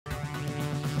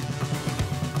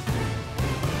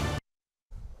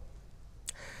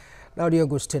Now, the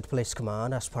Ogun State Police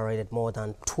Command has paraded more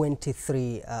than 20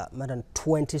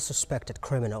 suspected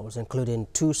criminals, including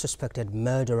 2 suspected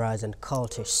murderers and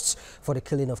cultists, for the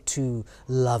killing of 2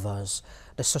 lovers.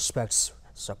 The suspects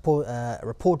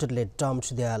reportedly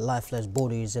dumped their lifeless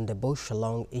bodies in the bush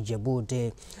along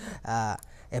Ijebu-Ode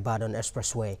Ibadan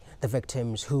Expressway. The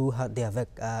victims, who had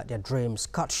their dreams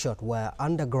cut short, were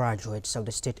undergraduates of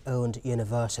the state-owned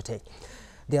university.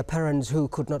 Their parents, who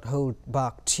could not hold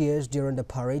back tears during the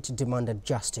parade, demanded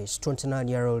justice.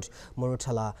 29-year-old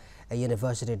Murutala, a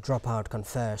university dropout,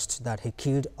 confessed that he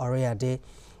killed Oriade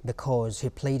because he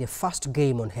played a fast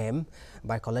game on him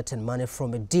by collecting money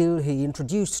from a deal he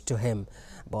introduced to him,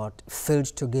 but failed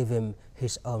to give him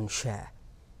his own share.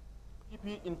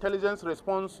 PP Intelligence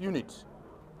Response Unit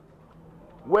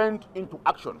went into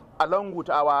action along with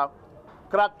our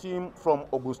crack team from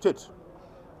Ogun State.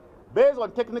 Based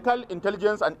on technical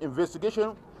intelligence and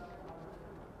investigation,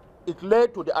 it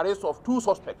led to the arrest of 2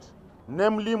 suspects,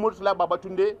 namely Murtala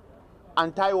Babatunde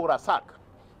and Tayo Rasak,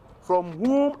 from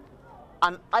whom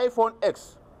an iPhone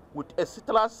X with a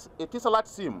Etisalat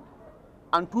SIM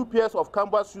and 2 pairs of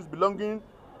canvas shoes belonging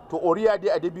to Oriade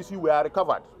Adebisi were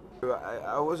recovered.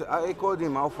 I called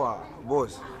him Alpha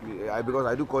boss, because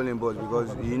I do call him boss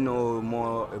because he knows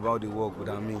more about the work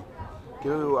than me.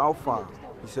 Alpha,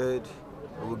 he said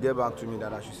he will get back to me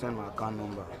that I should send my account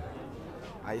number,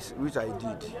 which I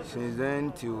did. Since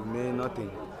then till May,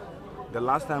 nothing. The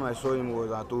last time I saw him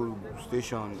was at OOU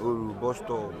Station, OOU bus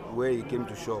stop, where he came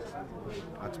to shop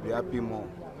at BRP Mall.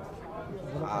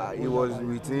 He was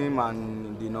with him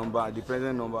and the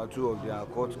present number 2 of their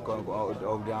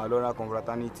of their Alora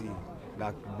confraternity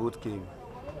that both came.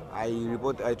 I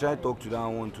tried to talk to that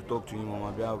one to him on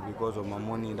my behalf because of my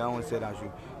money. That one said that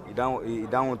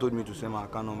one told me to send my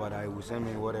account number, that he will send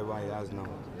me whatever he has now,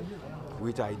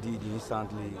 which I did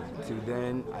instantly. Till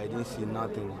then, I didn't see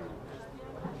nothing.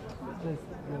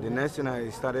 The next thing I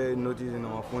started noticing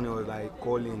on my phone, it was like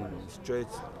calling,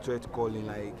 straight calling,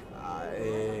 like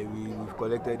we've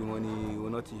collected the money,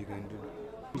 nothing you can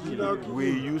do.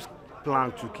 We use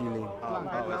plank to kill him.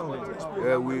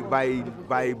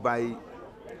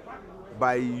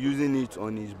 By using it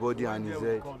on his body and his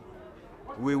head.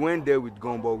 We went there with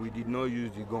gun, but we did not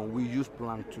use the gun. We used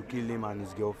plank to kill him and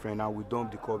his girlfriend, and we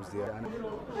dumped the corpse there.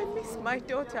 I miss my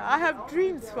daughter. I have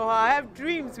dreams for her. I have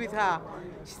dreams with her.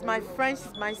 She's my friend.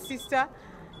 She's my sister.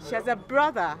 She has a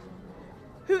brother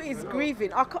who is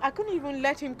grieving. I couldn't even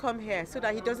let him come here so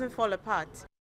that he doesn't fall apart.